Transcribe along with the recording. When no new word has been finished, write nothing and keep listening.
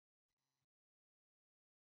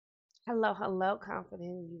Hello, hello,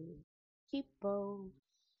 confident you people.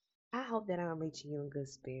 I hope that I'm reaching you in good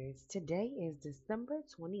spirits. Today is December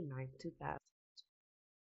 29th, 2000.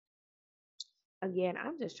 Again,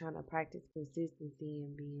 I'm just trying to practice consistency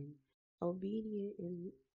and being obedient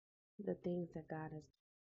in the things that God has.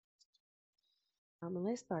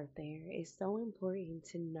 Let's start there. It's so important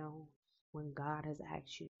to know when God has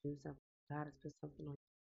asked you to do something, God has put something on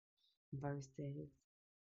you versus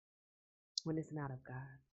when it's not of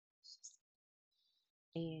God.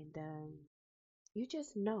 And you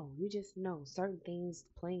just know certain things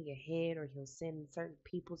play in your head, or he'll send certain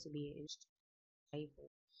people to be an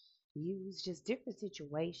instrument. Use just different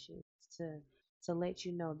situations to let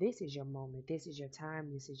you know this is your moment, this is your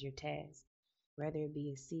time, this is your task. Whether it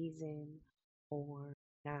be a season or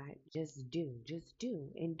not, just do.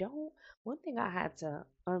 And don't, one thing I had to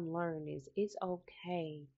unlearn is it's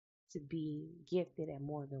okay to be gifted at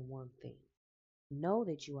more than one thing. Know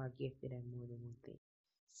that you are gifted at more than one thing.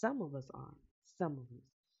 Some of us are, some of us.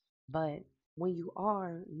 But when you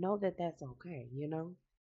are, know that that's okay.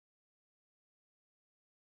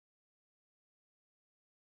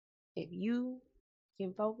 If you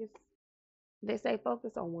can focus, they say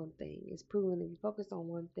focus on one thing. It's proven if you focus on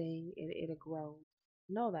one thing, it'll grow.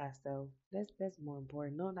 Know thyself. That's more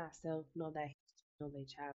important. Know thyself, know that history, know that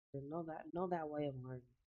childhood, know that way of learning.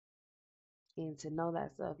 And to know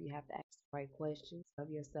thyself, you have to ask the right questions of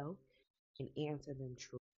yourself and answer them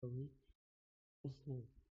truthfully. Mhm.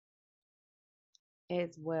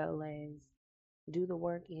 As well as do the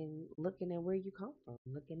work in looking at where you come from,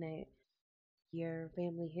 looking at your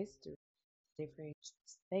family history, different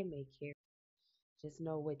shifts they may carry. Just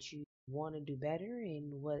know what you want to do better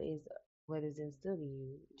and what is instilled in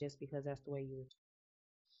you just because that's the way you were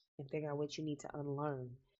taught, and figure out what you need to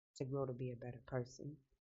unlearn to grow to be a better person.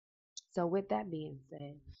 So with that being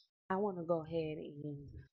said, I want to go ahead and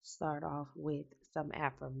start off with some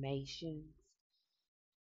affirmations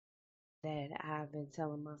that I've been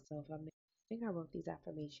telling myself. I think I wrote these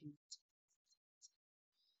affirmations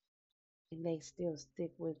and they still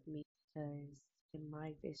stick with me because in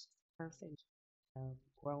life it's just constant of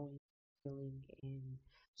growing, healing, and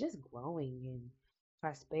just growing in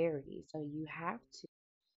prosperity. So you have to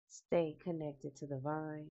stay connected to the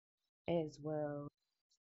vine as well,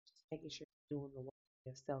 just making sure you're doing the work for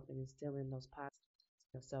yourself and instilling those positive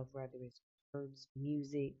things in yourself, whether it's words,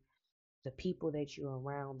 music, the people that you're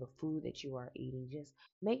around, the food that you are eating. Just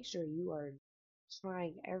make sure you are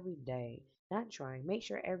trying every day. Not trying, make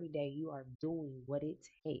sure every day you are doing what it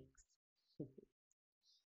takes.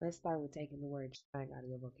 Let's start with taking the word trying out of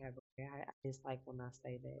your vocabulary. I dislike when I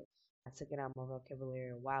say that. I took it out of my vocabulary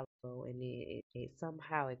a while ago, and it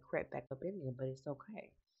somehow it crept back up in there, but it's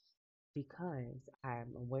okay because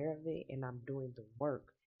I'm aware of it and I'm doing the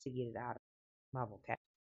work to get it out of my vocabulary.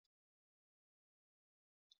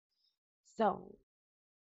 So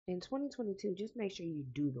in 2022, just make sure you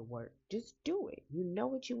do the work. Just do it. You know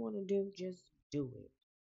what you want to do, just do it.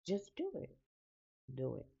 Just do it.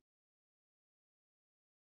 Do it.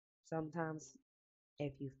 Sometimes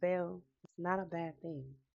if you fail, it's not a bad thing.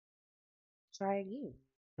 Try again.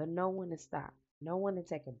 But know when to stop. Know when to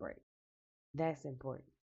take a break. That's important.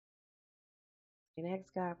 And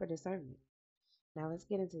ask God for discernment. Now let's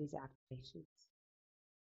get into these applications.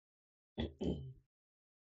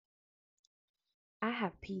 I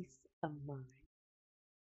have peace of mind.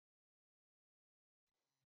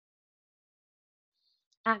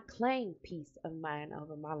 I claim peace of mind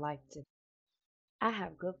over my life today. I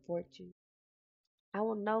have good fortune. I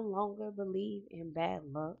will no longer believe in bad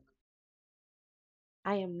luck.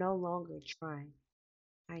 I am no longer trying.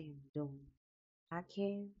 I am doing. I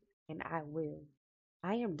can and I will.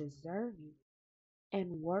 I am deserving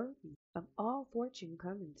and worthy of all fortune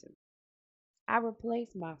coming to me. I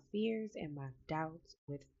replace my fears and my doubts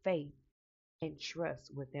with faith and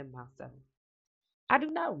trust within myself. I do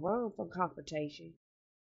not run from confrontation.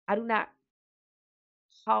 I do not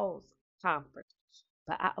cause confrontation,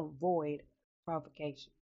 but I avoid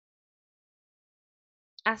provocation.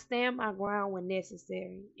 I stand my ground when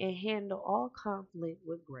necessary and handle all conflict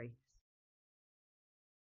with grace.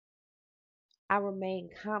 I remain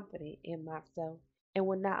confident in myself and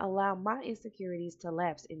will not allow my insecurities to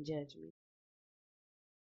lapse in judgment.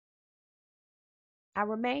 I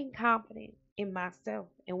remain confident in myself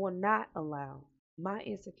and will not allow my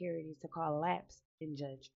insecurities to collapse in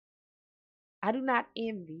judgment. I do not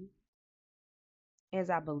envy as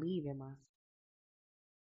I believe in myself.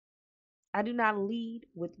 I do not lead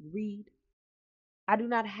with greed. I do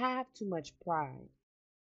not have too much pride.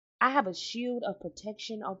 I have a shield of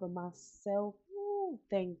protection over myself. Ooh,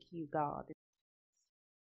 thank you, God.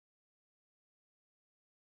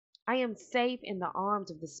 I am safe in the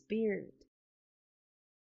arms of the Spirit.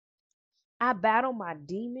 I battle my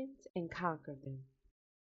demons and conquer them.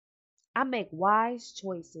 I make wise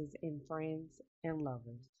choices in friends and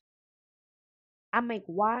lovers. I make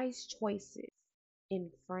wise choices in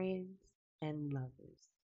friends and lovers,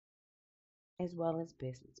 as well as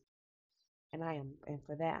business. And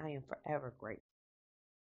for that, I am forever grateful.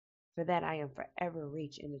 For that, I am forever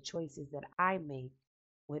rich in the choices that I make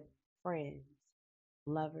with friends,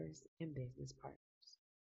 lovers, and business partners.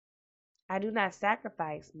 I do not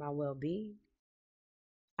sacrifice my well being.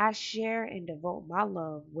 I share and devote my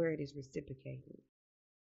love where it is reciprocated.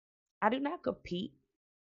 I do not compete,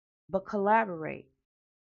 but collaborate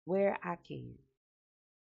where I can.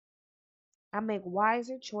 I make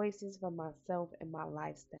wiser choices for myself and my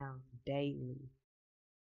lifestyle daily.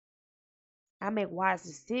 I make wise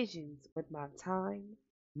decisions with my time,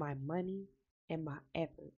 my money, and my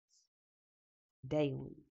efforts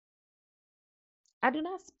daily. I do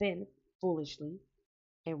not spend foolishly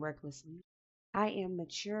and recklessly. I am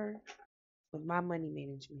mature with my money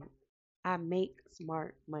management. I make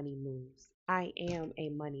smart money moves. I am a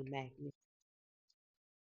money magnet.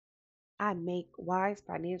 I make wise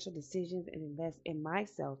financial decisions and invest in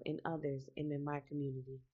myself, in others, and in my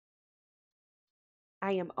community.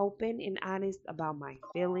 I am open and honest about my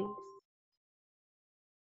feelings.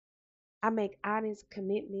 I make honest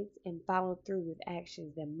commitments and follow through with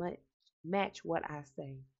actions that match what I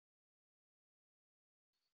say.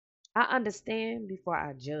 I understand before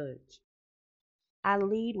I judge. I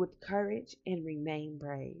lead with courage and remain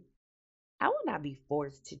brave. I will not be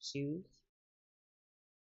forced to choose.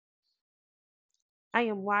 I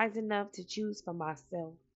am wise enough to choose for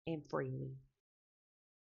myself and freely.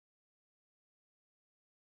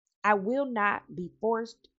 I will not be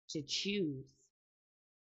forced to choose.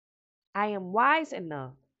 I am wise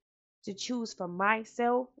enough to choose for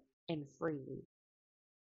myself and freely.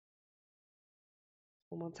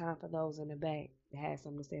 One more time for those in the back that had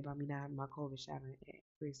something to say about me not having my COVID shot at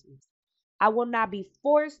Christmas. I will not be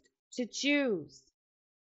forced to choose.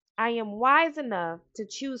 I am wise enough to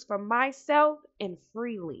choose for myself and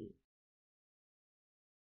freely.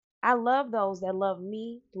 I love those that love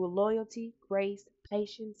me through loyalty, grace,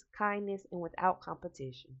 patience, kindness, and without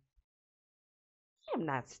competition. I am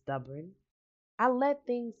not stubborn. I let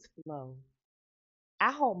things flow.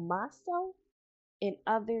 I hold myself and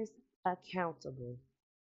others accountable.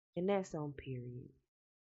 And that's on period.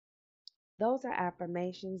 Those are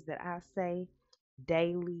affirmations that I say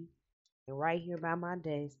daily and right here by my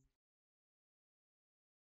desk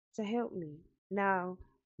to help me. Now,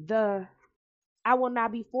 the I will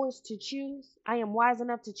not be forced to choose. I am wise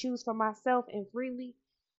enough to choose for myself and freely.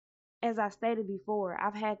 As I stated before,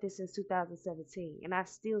 I've had this since 2017, and I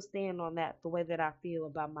still stand on that the way that I feel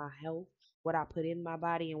about my health, what I put in my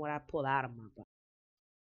body, and what I pull out of my body.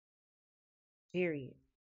 Period.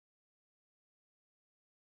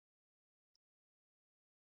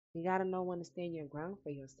 You got to know when to stand your ground for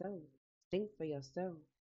yourself. Think for yourself,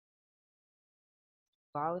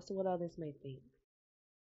 regardless of what others may think.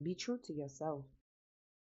 Be true to yourself.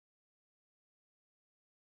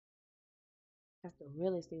 That's the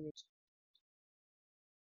realest thing that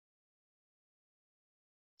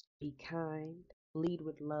you be kind, lead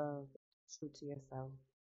with love, true to yourself.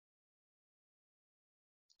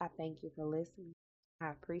 I thank you for listening. I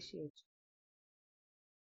appreciate you.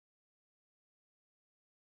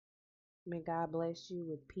 May God bless you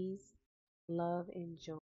with peace, love, and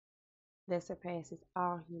joy that surpasses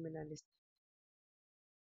all human understanding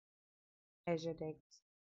as your day goes.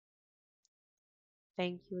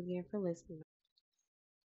 Thank you again for listening.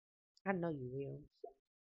 I know you will.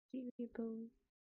 People.